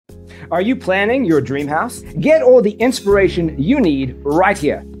Are you planning your dream house? Get all the inspiration you need right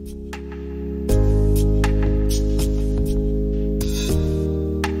here.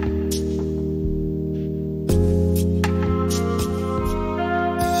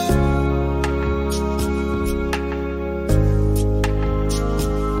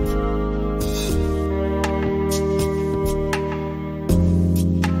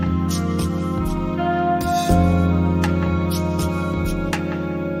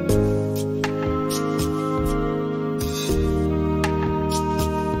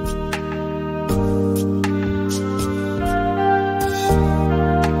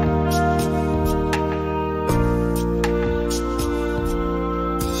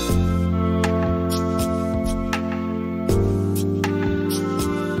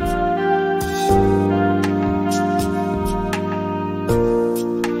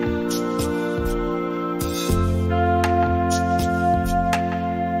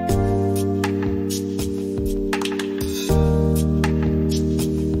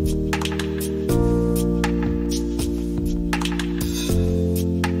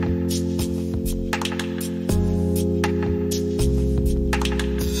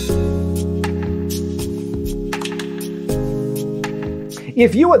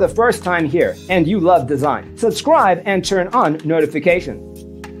 If you are the first time here and you love design, subscribe and turn on notifications.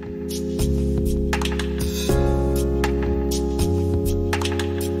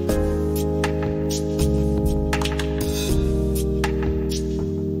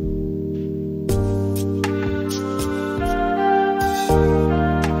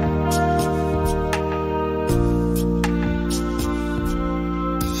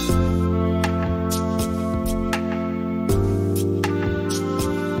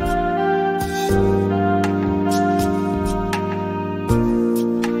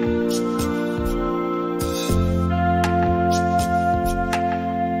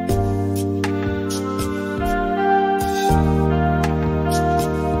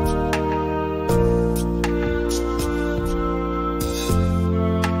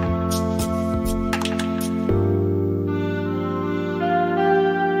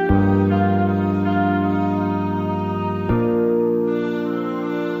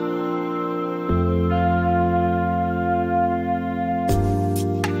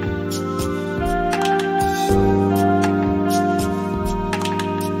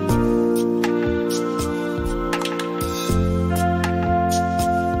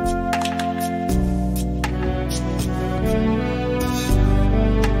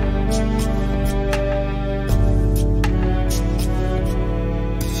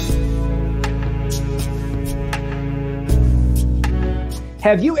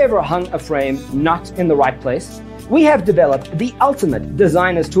 Have you ever hung a frame not in the right place? We have developed the ultimate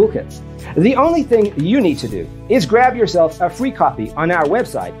designer's toolkit. The only thing you need to do is grab yourself a free copy on our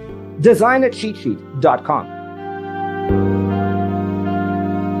website, designercheatsheet.com.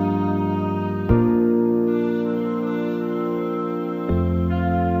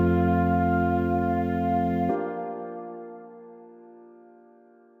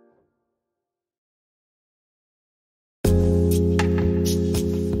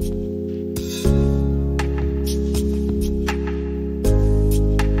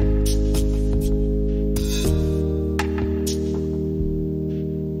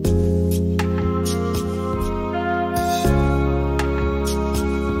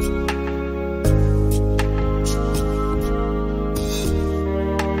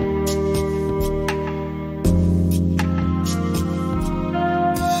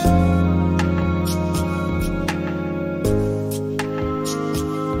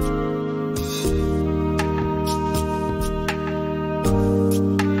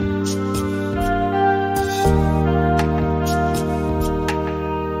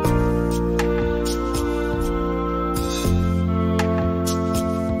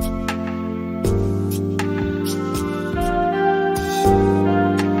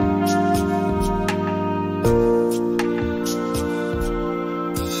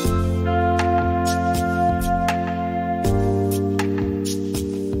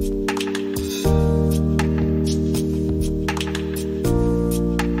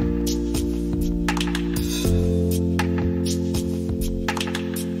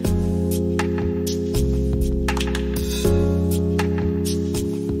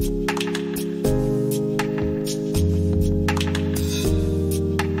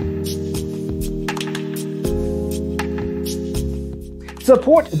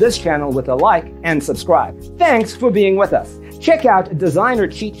 Support this channel with a like and subscribe. Thanks for being with us. Check out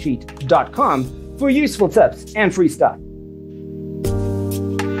designercheatsheet.com for useful tips and free stuff.